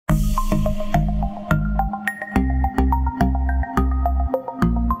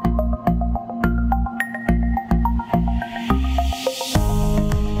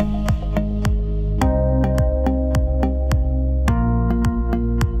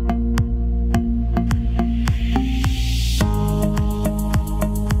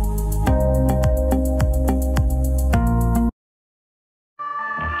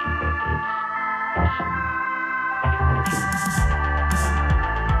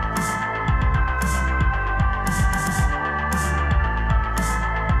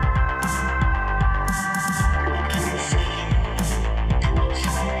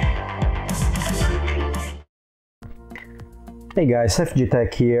Hey guys,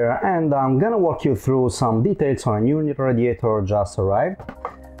 FGTech here, and I'm gonna walk you through some details on a new radiator just arrived.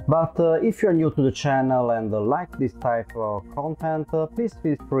 But if you're new to the channel and like this type of content, please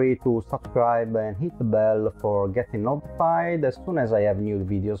feel free to subscribe and hit the bell for getting notified as soon as I have new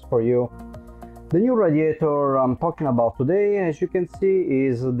videos for you. The new radiator I'm talking about today, as you can see,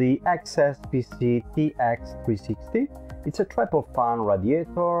 is the XSPC TX 360. It's a triple fan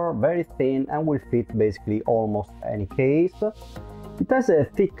radiator, very thin and will fit basically almost any case. It has a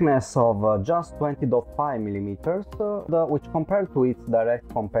thickness of just 20.5 millimeters, which compared to its direct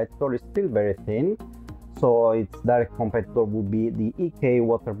competitor is still very thin. So its direct competitor would be the EK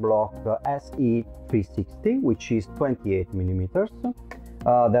waterblock SE360, which is 28 millimeters.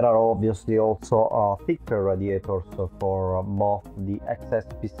 There are obviously also thicker radiators for both the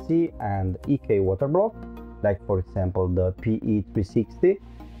XSPC and EK waterblock, like for example the PE360,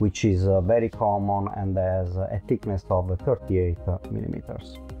 which is very common and has a thickness of 38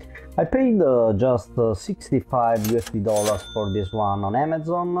 millimeters. I paid just $65 for this one on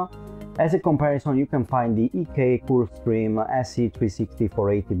Amazon. As a comparison, you can find the EK Coolstream SE360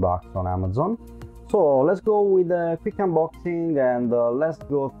 for $80 on Amazon. So let's go with a quick unboxing and let's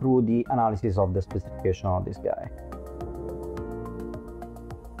go through the analysis of the specification of this guy.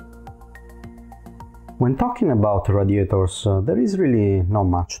 When talking about radiators, there is really not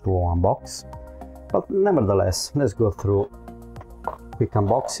much to unbox, but nevertheless, let's go through quick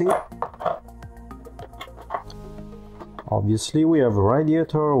unboxing. Obviously, we have a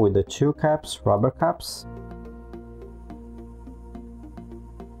radiator with the two caps, rubber caps.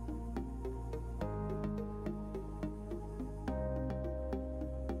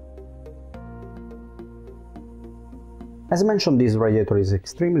 As mentioned, this radiator is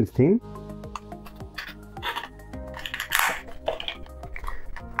extremely thin.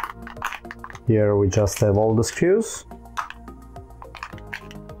 Here we just have all the screws.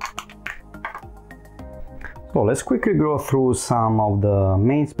 So let's quickly go through some of the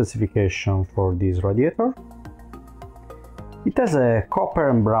main specifications for this radiator. It has a copper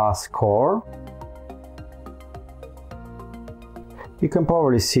and brass core. You can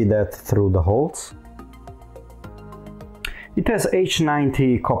probably see that through the holes. It has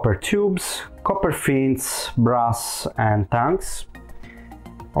H90 copper tubes, copper fins, brass and tanks.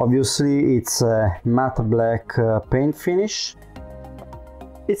 Obviously it's a matte black paint finish.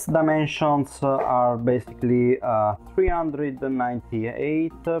 Its dimensions are basically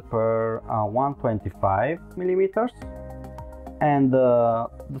 398 per 125 millimeters, and the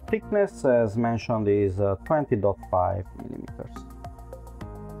thickness, as mentioned, is 20.5 millimeters.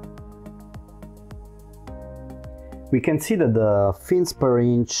 We can see that the fins per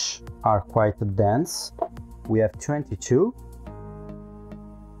inch are quite dense. We have 22.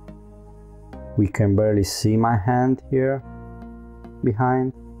 We can barely see my hand here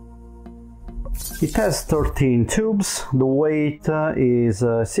behind. It has 13 tubes. The weight is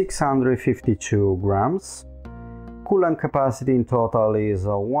 652 grams. Coolant capacity in total is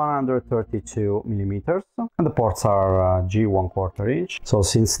 132 millimeters, and the ports are G1/4 inch. So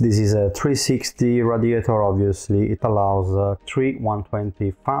since this is a 360 radiator, obviously it allows 3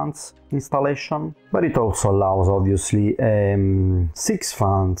 120 fans installation, but it also allows obviously 6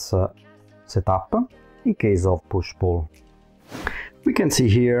 fans setup in case of push-pull. We can see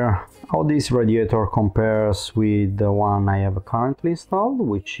here how this radiator compares with the one I have currently installed,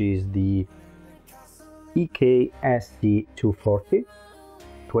 which is the EK SE240,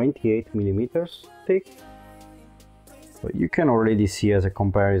 28 millimeters thick. So you can already see as a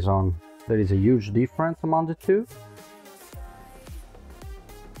comparison there is a huge difference among the two.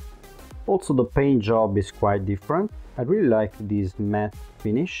 Also the paint job is quite different. I really like this matte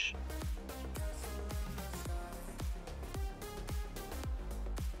finish.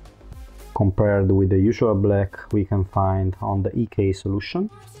 Compared with the usual black we can find on the EK solution.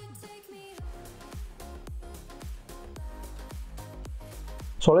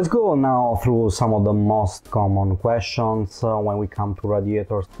 So let's go now through some of the most common questions when we come to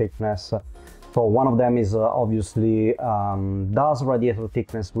radiator thickness. So one of them is obviously, does radiator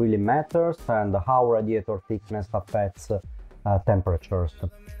thickness really matter, and how radiator thickness affects temperatures.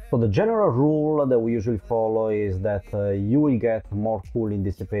 So the general rule that we usually follow is that you will get more cooling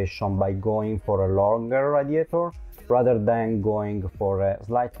dissipation by going for a longer radiator rather than going for a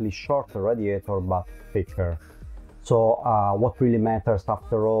slightly shorter radiator but thicker. So what really matters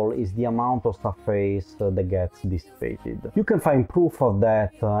after all is the amount of surface that gets dissipated. You can find proof of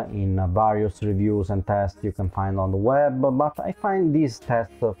that in various reviews and tests you can find on the web, but I find these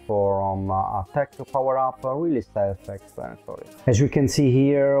tests from a tech power up really self-explanatory. As you can see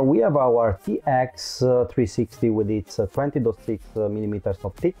here, we have our TX 360 with its 20.6 millimeters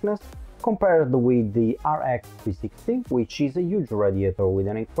of thickness, compared with the RX 360, which is a huge radiator with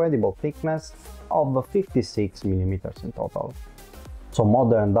an incredible thickness of 56 millimeters in total. So more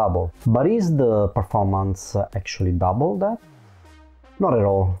than double. But is the performance actually double that? Not at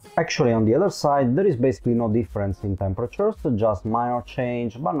all. Actually, on the other side, there is basically no difference in temperatures, just minor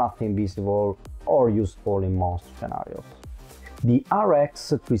change, but nothing visible or useful in most scenarios. The RX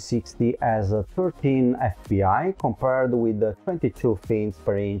 360 has 13 FPI compared with the 22 fins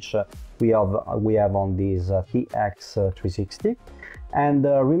per inch we have on this TX 360. And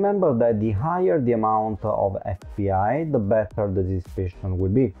remember that the higher the amount of FPI, the better the dissipation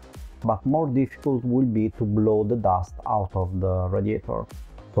will be, but more difficult will be to blow the dust out of the radiator,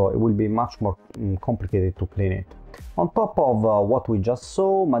 so it will be much more complicated to clean it. On top of what we just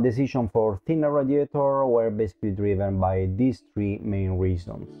saw, my decision for thinner radiator were basically driven by these three main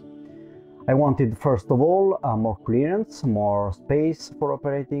reasons. I wanted, first of all, more clearance, more space for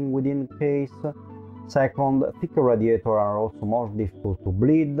operating within the case. Second, thicker radiators are also more difficult to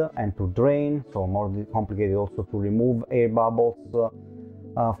bleed and to drain, so more complicated also to remove air bubbles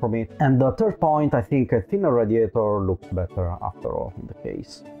from it. And the third point, I think a thinner radiator looks better after all in the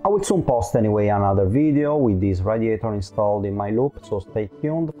case. I will soon post anyway another video with this radiator installed in my loop, so stay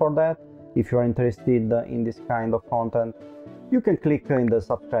tuned for that. If you're interested in this kind of content, you can click in the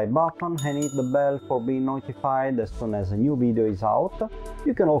subscribe button and hit the bell for being notified as soon as a new video is out.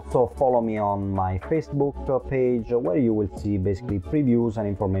 You can also follow me on my Facebook page, where you will see basically previews and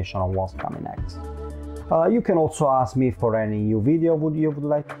information on what's coming next. You can also ask me for any new video you would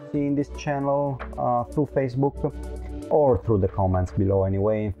like to see in this channel through Facebook or through the comments below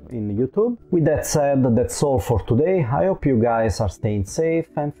anyway in YouTube. With that said, that's all for today. I hope you guys are staying safe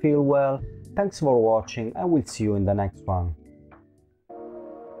and feel well. Thanks for watching, and we'll see you in the next one.